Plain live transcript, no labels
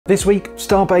This week,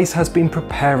 Starbase has been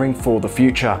preparing for the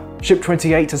future. Ship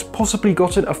 28 has possibly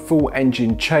gotten a full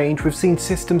engine change, we've seen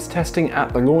systems testing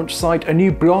at the launch site, a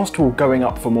new blast wall going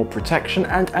up for more protection,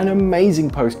 and an amazing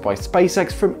post by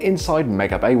SpaceX from inside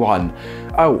Mega Bay 1.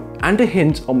 Oh, and a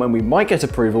hint on when we might get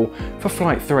approval for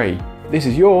Flight 3. This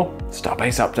is your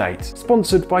Starbase Update,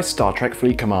 sponsored by Star Trek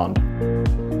Fleet Command.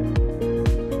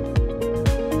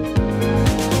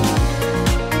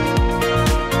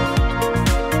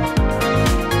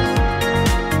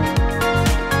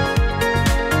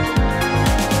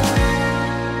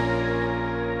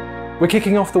 We're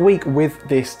kicking off the week with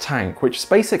this tank, which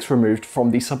SpaceX removed from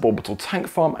the suborbital tank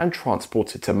farm and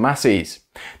transported to Massey's.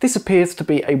 This appears to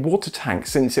be a water tank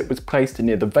since it was placed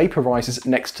near the vaporizers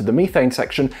next to the methane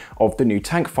section of the new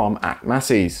tank farm at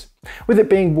Massey's. With it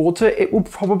being water, it will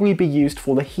probably be used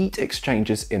for the heat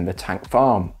exchangers in the tank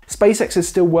farm. SpaceX is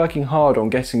still working hard on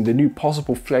getting the new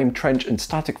possible flame trench and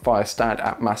static fire stand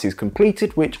at Massey's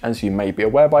completed, which, as you may be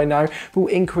aware by now, will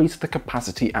increase the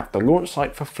capacity at the launch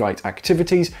site for flight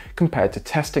activities compared to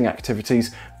testing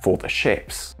activities for the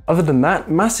ships. Other than that,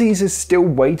 Massey's is still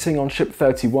waiting on Ship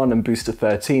 31 and Booster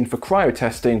 13 for cryo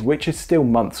testing, which is still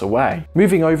months away.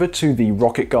 Moving over to the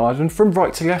rocket garden, from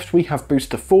right to left we have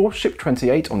Booster 4, Ship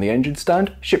 28 on the engine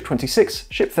stand, Ship 26,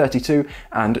 Ship 32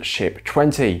 and Ship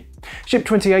 20. Ship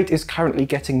 28 is currently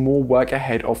getting more work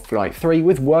ahead of Flight 3,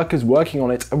 with workers working on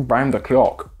it around the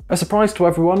clock. A surprise to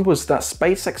everyone was that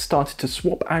SpaceX started to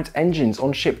swap out engines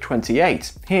on Ship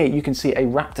 28. Here you can see a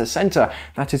Raptor center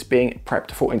that is being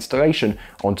prepped for installation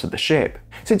onto the ship.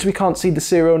 Since we can't see the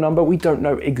serial number, we don't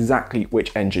know exactly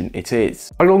which engine it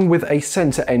is. Along with a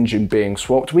center engine being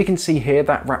swapped, we can see here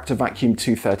that Raptor Vacuum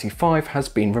 235 has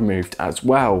been removed as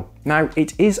well. Now,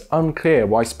 it is unclear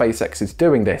why SpaceX is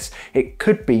doing this. It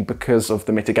could be because of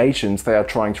the mitigations they are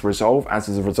trying to resolve as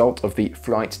a result of the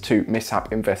Flight 2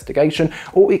 mishap investigation,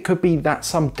 or it could be that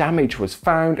some damage was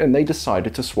found and they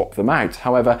decided to swap them out.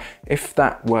 However, if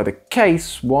that were the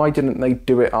case, why didn't they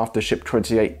do it after Ship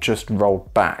 28 just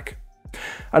rolled back?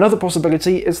 Another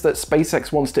possibility is that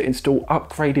SpaceX wants to install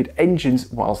upgraded engines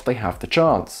whilst they have the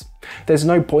chance. There's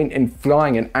no point in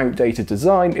flying an outdated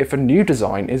design if a new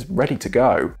design is ready to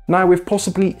go. Now, with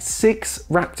possibly 6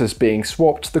 Raptors being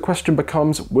swapped, the question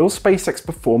becomes, will SpaceX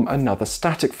perform another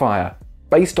static fire?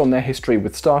 Based on their history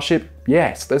with Starship,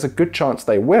 yes, there's a good chance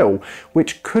they will,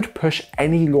 which could push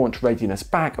any launch readiness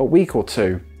back a week or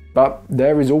two. But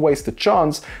there is always the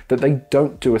chance that they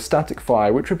don't do a static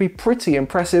fire, which would be pretty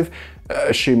impressive,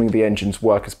 assuming the engines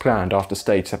work as planned after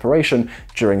stage separation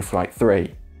during Flight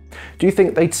 3. Do you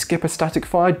think they'd skip a static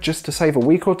fire just to save a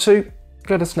week or two?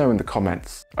 Let us know in the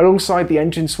comments. Alongside the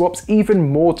engine swaps,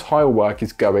 even more tile work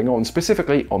is going on,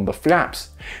 specifically on the flaps.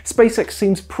 SpaceX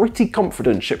seems pretty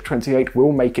confident Ship 28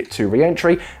 will make it to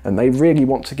re-entry, and they really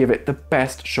want to give it the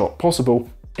best shot possible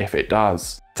if it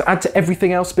does. To add to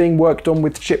everything else being worked on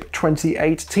with Ship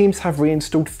 28, teams have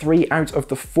reinstalled 3 out of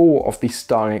the 4 of the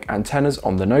Starlink antennas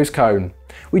on the nose cone.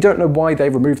 We don't know why they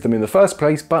removed them in the first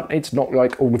place, but it's not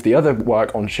like all of the other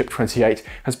work on Ship 28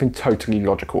 has been totally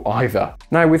logical either.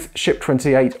 Now, with Ship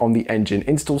 28 on the engine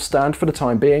install stand for the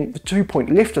time being, the 2-point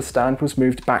lifter stand was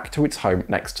moved back to its home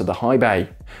next to the high bay.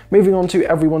 Moving on to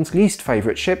everyone's least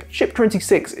favourite ship, Ship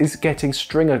 26 is getting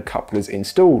stringer couplers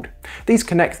installed. These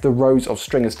connect the rows of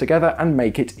stringers together and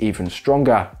make it even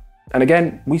stronger. And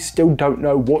again, we still don't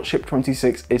know what Ship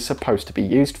 26 is supposed to be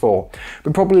used for.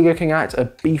 We're probably looking at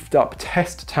a beefed up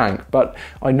test tank, but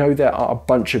I know there are a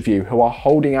bunch of you who are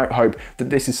holding out hope that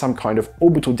this is some kind of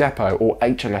orbital depot or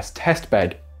HLS test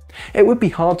bed. It would be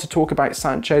hard to talk about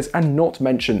Sanchez and not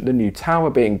mention the new tower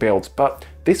being built, but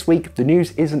this week the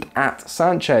news isn't at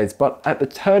Sanchez, but at the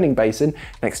turning basin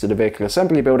next to the vehicle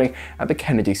assembly building at the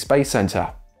Kennedy Space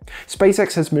Center.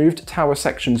 SpaceX has moved tower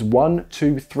sections 1,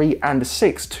 2, 3 and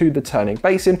 6 to the turning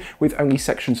basin, with only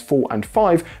sections 4 and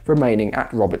 5 remaining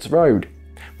at Roberts Road.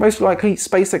 Most likely,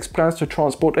 SpaceX plans to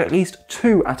transport at least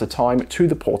 2 at a time to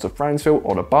the port of Brownsville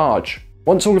on a barge.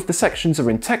 Once all of the sections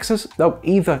are in Texas, they'll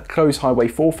either close Highway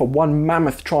 4 for one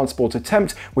mammoth transport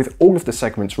attempt with all of the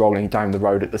segments rolling down the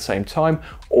road at the same time,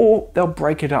 or they'll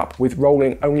break it up with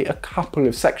rolling only a couple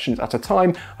of sections at a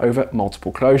time over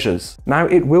multiple closures. Now,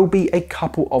 it will be a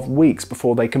couple of weeks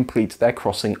before they complete their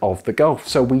crossing of the Gulf,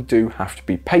 so we do have to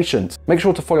be patient. Make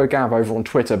sure to follow Gav over on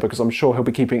Twitter, because I'm sure he'll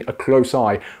be keeping a close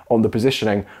eye on the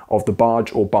positioning of the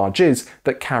barge or barges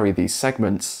that carry these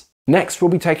segments. Next, we'll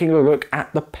be taking a look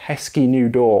at the pesky new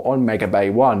door on Mega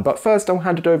Bay 1, but first I'll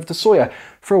hand it over to Sawyer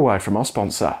for a word from our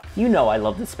sponsor. You know I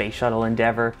love the Space Shuttle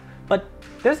Endeavour, but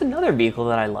there's another vehicle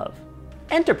that I love,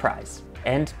 Enterprise.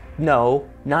 And no,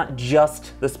 not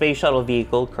just the Space Shuttle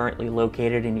vehicle currently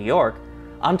located in New York,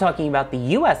 I'm talking about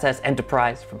the USS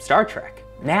Enterprise from Star Trek.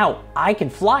 Now I can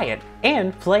fly it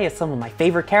and play as some of my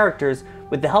favorite characters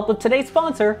with the help of today's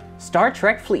sponsor, Star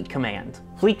Trek Fleet Command.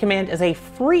 Fleet Command is a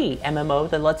free MMO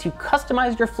that lets you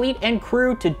customize your fleet and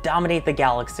crew to dominate the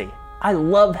galaxy. I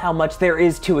love how much there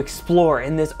is to explore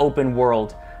in this open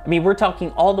world. I mean, we're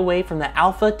talking all the way from the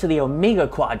Alpha to the Omega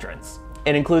quadrants.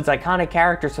 It includes iconic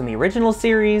characters from the original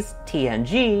series,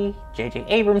 TNG, J.J.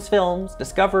 Abrams films,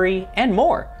 Discovery, and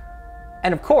more.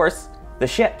 And of course, the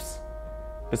ships.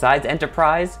 Besides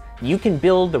Enterprise, you can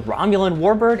build the Romulan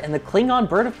Warbird and the Klingon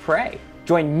Bird of Prey.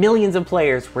 Join millions of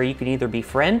players where you can either be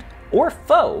friend or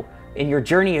foe in your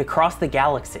journey across the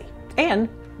galaxy. And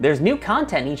there's new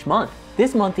content each month.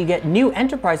 This month you get new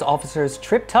Enterprise officers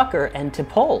Trip Tucker and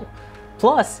T'Pol,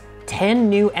 plus 10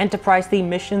 new Enterprise-themed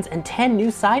missions and 10 new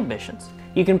side missions.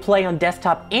 You can play on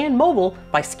desktop and mobile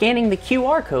by scanning the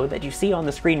QR code that you see on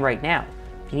the screen right now.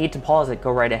 If you need to pause it,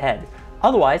 go right ahead.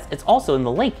 Otherwise, it's also in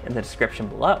the link in the description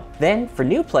below. Then, for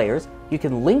new players, you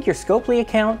can link your Scopely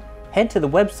account, head to the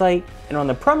website, and on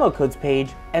the promo codes page,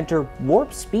 enter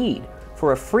Warp Speed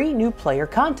for a free new player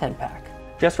content pack.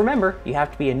 Just remember, you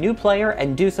have to be a new player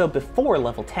and do so before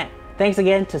level 10. Thanks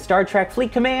again to Star Trek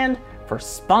Fleet Command for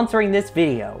sponsoring this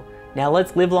video. Now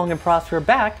let's live long and prosper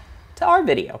back to our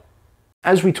video.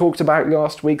 As we talked about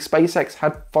last week, SpaceX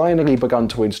had finally begun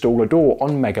to install a door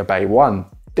on Mega Bay 1.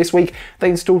 This week, they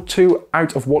installed 2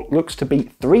 out of what looks to be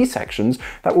 3 sections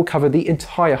that will cover the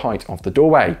entire height of the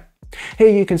doorway. Here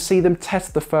you can see them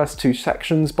test the first 2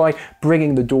 sections by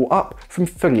bringing the door up from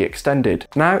fully extended.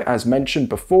 Now, as mentioned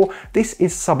before, this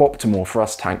is suboptimal for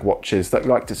us tank watchers that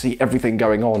like to see everything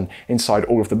going on inside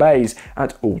all of the bays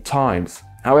at all times.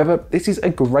 However, this is a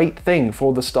great thing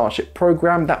for the Starship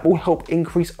program that will help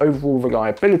increase overall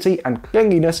reliability and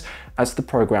cleanliness as the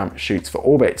program shoots for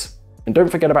orbit. And don't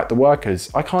forget about the workers.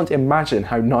 I can't imagine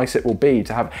how nice it will be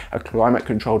to have a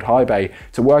climate-controlled high bay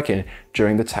to work in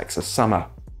during the Texas summer.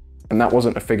 And that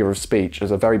wasn't a figure of speech.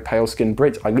 As a very pale-skinned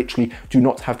Brit, I literally do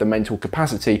not have the mental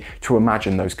capacity to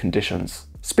imagine those conditions.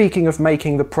 Speaking of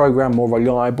making the program more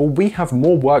reliable, we have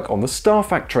more work on the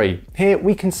Starfactory. Here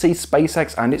we can see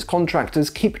SpaceX and its contractors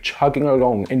keep chugging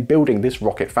along in building this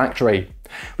rocket factory.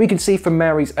 We can see from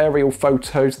Mary's aerial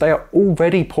photos they are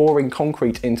already pouring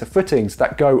concrete into footings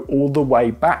that go all the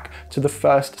way back to the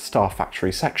first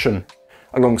Starfactory section.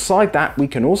 Alongside that, we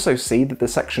can also see that the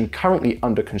section currently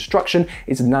under construction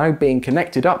is now being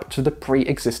connected up to the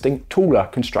pre-existing taller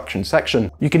construction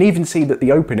section. You can even see that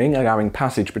the opening allowing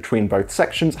passage between both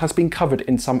sections has been covered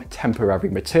in some temporary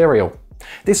material.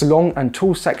 This long and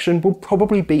tall section will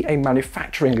probably be a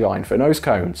manufacturing line for nose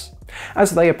cones.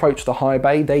 As they approach the high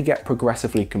bay, they get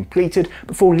progressively completed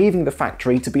before leaving the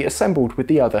factory to be assembled with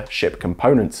the other ship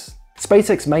components.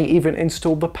 SpaceX may even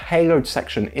install the payload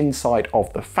section inside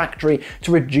of the factory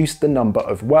to reduce the number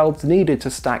of welds needed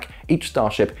to stack each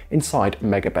Starship inside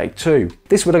Mega Bay 2.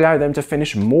 This would allow them to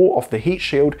finish more of the heat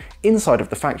shield inside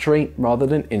of the factory rather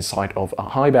than inside of a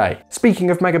high bay. Speaking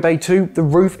of Mega Bay 2, the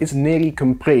roof is nearly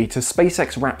complete as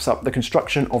SpaceX wraps up the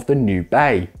construction of the new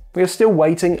bay. We are still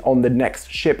waiting on the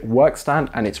next ship work stand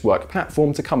and its work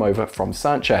platform to come over from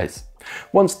Sanchez.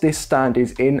 Once this stand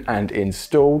is in and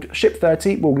installed, Ship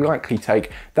 30 will likely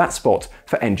take that spot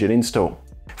for engine install.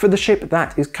 For the ship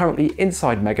that is currently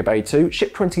inside Mega Bay 2,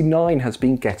 Ship 29 has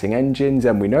been getting engines,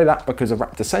 and we know that because a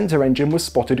Raptor Center engine was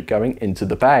spotted going into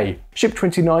the bay. Ship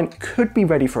 29 could be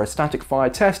ready for a static fire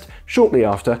test shortly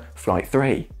after Flight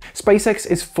 3. SpaceX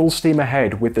is full steam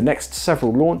ahead with the next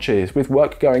several launches, with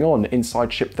work going on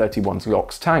inside Ship 31's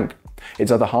LOX tank.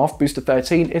 Its other half, Booster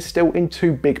 13, is still in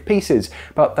 2 big pieces,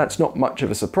 but that's not much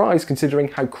of a surprise considering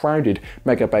how crowded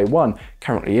Mega Bay 1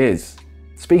 currently is.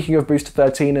 Speaking of Booster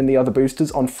 13 and the other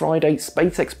boosters, on Friday,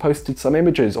 SpaceX posted some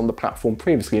images on the platform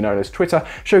previously known as Twitter,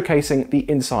 showcasing the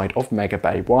inside of Mega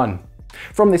Bay 1.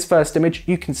 From this first image,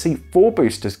 you can see 4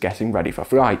 boosters getting ready for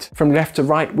flight. From left to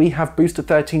right, we have Booster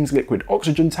 13's liquid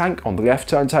oxygen tank on the left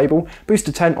turntable,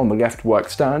 Booster 10 on the left work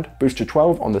stand, Booster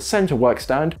 12 on the center work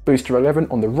stand, Booster 11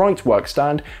 on the right work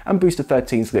stand, and Booster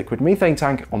 13's liquid methane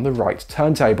tank on the right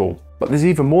turntable. But there's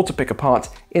even more to pick apart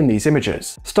in these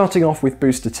images. Starting off with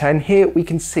Booster 10, here we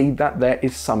can see that there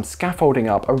is some scaffolding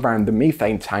up around the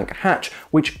methane tank hatch,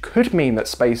 which could mean that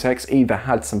SpaceX either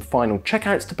had some final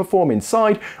checkouts to perform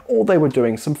inside, or they were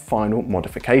doing some final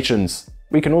modifications.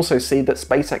 We can also see that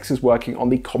SpaceX is working on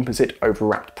the composite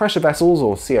overwrapped pressure vessels,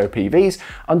 or COPVs,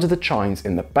 under the chines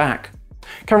in the back.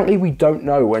 Currently, we don't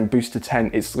know when Booster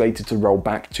 10 is slated to roll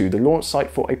back to the launch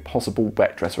site for a possible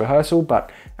wet dress rehearsal,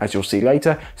 but as you'll see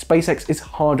later, SpaceX is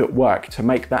hard at work to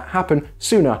make that happen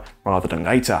sooner rather than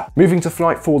later. Moving to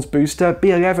Flight 4's booster,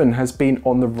 B11 has been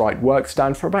on the right work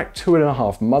stand for about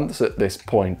 2.5 months at this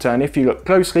point, and if you look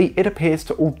closely, it appears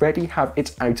to already have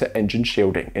its outer engine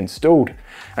shielding installed.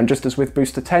 And just as with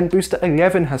Booster 10, Booster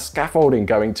 11 has scaffolding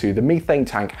going to the methane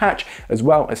tank hatch, as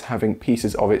well as having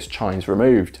pieces of its chines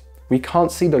removed. We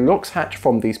can't see the LOX hatch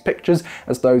from these pictures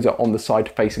as those are on the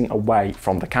side facing away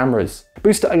from the cameras.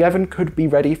 Booster 11 could be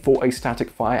ready for a static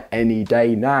fire any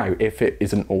day now if it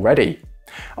isn't already.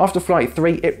 After Flight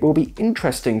 3, it will be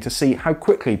interesting to see how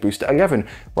quickly Booster 11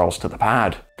 rolls to the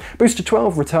pad. Booster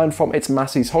 12 returned from its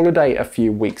Massey's holiday a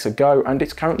few weeks ago and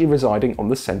it's currently residing on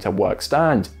the centre work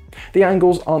stand. The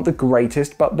angles aren't the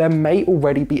greatest, but there may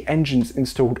already be engines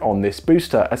installed on this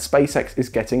booster as SpaceX is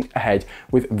getting ahead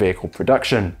with vehicle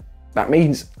production. That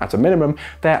means, at a minimum,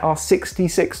 there are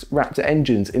 66 Raptor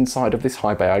engines inside of this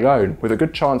high bay alone, with a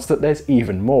good chance that there's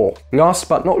even more. Last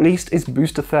but not least is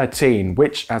Booster 13,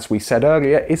 which, as we said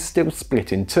earlier, is still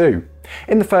split in two.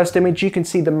 In the first image, you can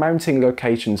see the mounting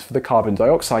locations for the carbon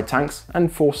dioxide tanks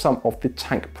and for some of the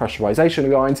tank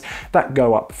pressurization lines that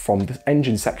go up from the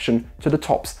engine section to the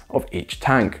tops of each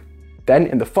tank. Then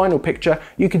in the final picture,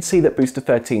 you can see that Booster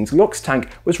 13's LOX tank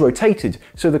was rotated,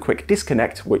 so the quick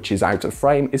disconnect, which is out of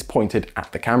frame, is pointed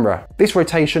at the camera. This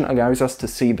rotation allows us to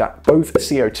see that both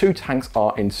CO2 tanks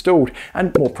are installed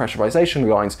and more pressurization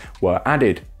lines were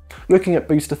added. Looking at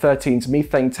Booster 13's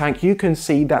methane tank, you can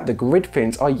see that the grid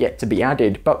fins are yet to be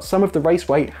added, but some of the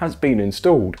raceway has been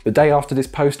installed. The day after this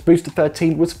post, Booster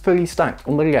 13 was fully stacked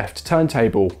on the left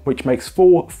turntable, which makes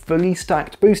 4 fully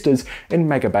stacked boosters in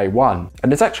Mega Bay 1.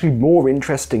 And there's actually more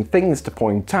interesting things to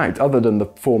point out other than the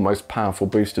 4 most powerful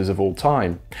boosters of all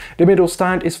time. The middle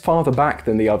stand is farther back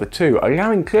than the other two,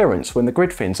 allowing clearance when the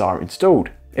grid fins are installed.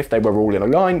 If they were all in a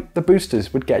line, the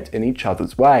boosters would get in each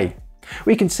other's way.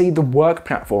 We can see the work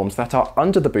platforms that are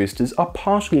under the boosters are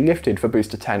partially lifted for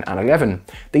Booster 10 and 11.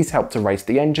 These help to raise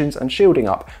the engines and shielding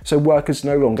up so workers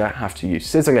no longer have to use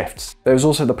scissor lifts. There is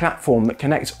also the platform that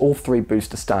connects all 3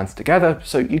 booster stands together,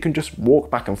 so you can just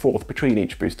walk back and forth between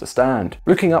each booster stand.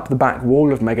 Looking up the back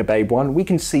wall of Mega Bay 1, we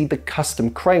can see the custom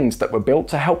cranes that were built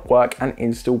to help work and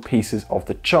install pieces of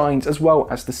the chines, as well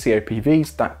as the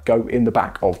COPVs that go in the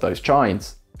back of those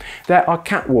chines. There are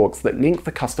catwalks that link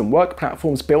the custom work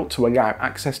platforms built to allow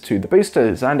access to the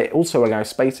boosters, and it also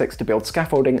allows SpaceX to build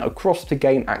scaffolding across to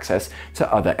gain access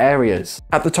to other areas.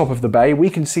 At the top of the bay, we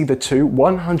can see the 2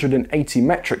 180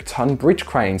 metric ton bridge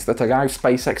cranes that allow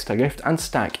SpaceX to lift and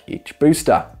stack each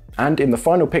booster. And in the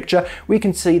final picture, we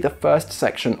can see the first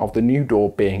section of the new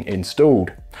door being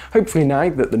installed. Hopefully now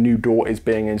that the new door is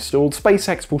being installed,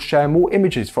 SpaceX will share more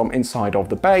images from inside of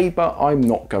the bay, but I'm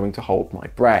not going to hold my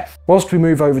breath. Whilst we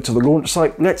move over to the launch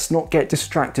site, let's not get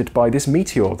distracted by this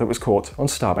meteor that was caught on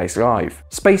Starbase Live.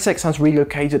 SpaceX has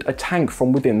relocated a tank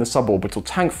from within the suborbital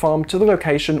tank farm to the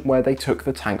location where they took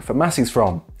the tank for Massey's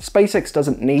from. SpaceX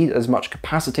doesn't need as much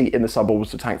capacity in the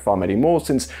suborbital tank farm anymore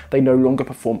since they no longer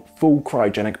perform full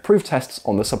cryogenic proof tests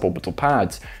on the suborbital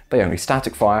pads. They only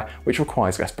static fire, which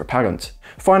requires less propellant.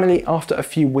 Finally, after a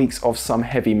few weeks of some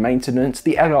heavy maintenance,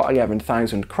 the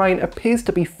LR11000 crane appears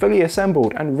to be fully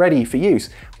assembled and ready for use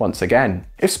once again.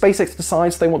 If SpaceX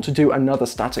decides they want to do another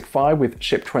static fire with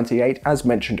Ship 28 as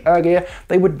mentioned earlier,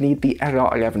 they would need the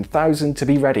LR11000 to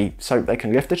be ready so they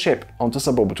can lift the ship onto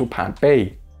suborbital pad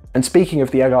B. And speaking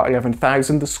of the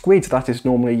LR11000, the squid that is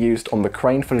normally used on the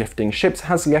crane for lifting ships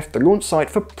has left the launch site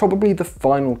for probably the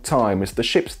final time, as the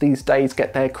ships these days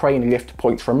get their crane lift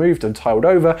points removed and tiled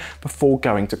over before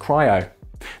going to cryo.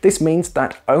 This means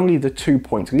that only the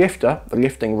 2-point lifter, the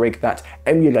lifting rig that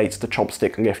emulates the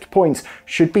chopstick lift points,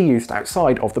 should be used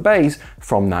outside of the bays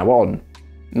from now on.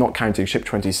 Not counting Ship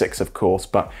 26 of course,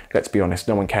 but let's be honest,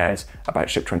 no one cares about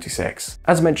Ship 26.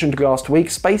 As mentioned last week,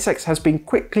 SpaceX has been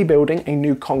quickly building a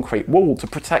new concrete wall to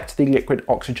protect the liquid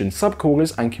oxygen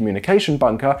subcoolers and communication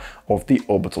bunker of the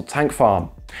orbital tank farm.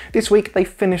 This week they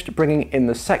finished bringing in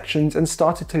the sections and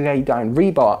started to lay down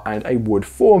rebar and a wood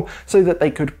form so that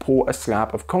they could pour a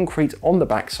slab of concrete on the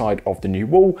backside of the new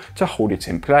wall to hold it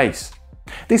in place.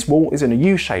 This wall is in a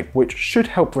U-shape, which should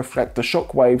help reflect the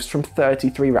shock waves from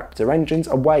 33 Raptor engines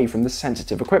away from the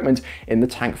sensitive equipment in the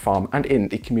tank farm and in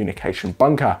the communication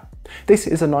bunker. This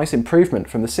is a nice improvement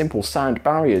from the simple sand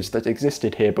barriers that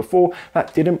existed here before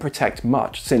that didn't protect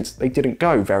much since they didn't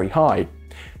go very high.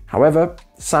 However,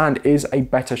 sand is a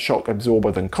better shock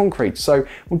absorber than concrete, so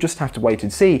we'll just have to wait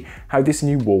and see how this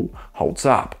new wall holds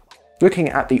up. Looking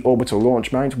at the Orbital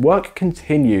launch mount, work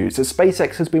continues as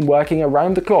SpaceX has been working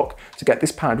around the clock to get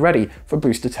this pad ready for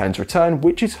Booster 10's return,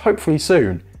 which is hopefully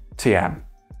soon. TM.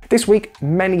 This week,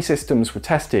 many systems were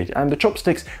tested and the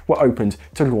chopsticks were opened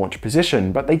to launch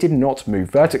position, but they did not move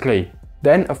vertically.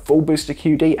 Then a full booster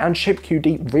QD and ship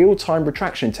QD real-time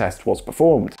retraction test was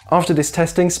performed. After this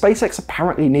testing, SpaceX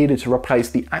apparently needed to replace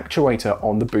the actuator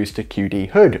on the booster QD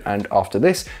hood, and after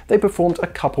this, they performed a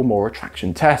couple more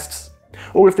retraction tests.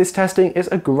 All of this testing is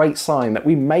a great sign that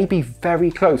we may be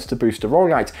very close to booster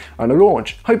rollout and a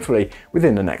launch, hopefully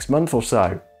within the next month or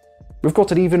so. We've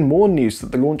got even more news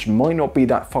that the launch might not be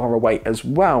that far away as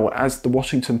well, as the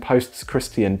Washington Post's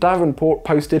Christian Davenport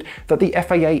posted that the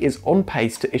FAA is on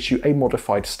pace to issue a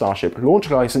modified Starship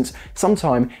launch license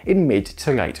sometime in mid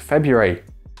to late February.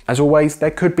 As always,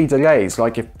 there could be delays,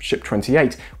 like if Ship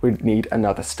 28 would need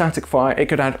another static fire, it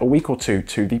could add a week or two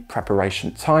to the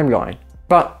preparation timeline.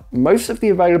 But most of the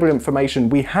available information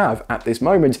we have at this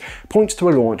moment points to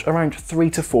a launch around 3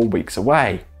 to 4 weeks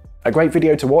away. A great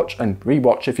video to watch and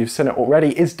rewatch if you've seen it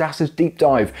already is DAS's deep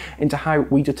dive into how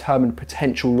we determine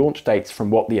potential launch dates, from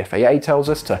what the FAA tells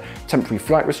us to temporary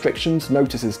flight restrictions,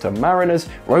 notices to mariners,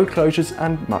 road closures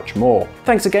and much more.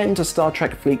 Thanks again to Star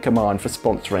Trek Fleet Command for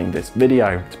sponsoring this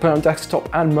video. To play on desktop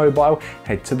and mobile,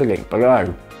 head to the link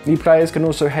below. New players can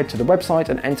also head to the website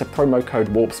and enter promo code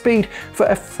WARPSPEED for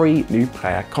a free new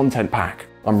player content pack.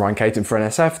 I'm Ryan Caton for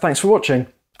NSF, thanks for watching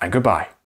and goodbye.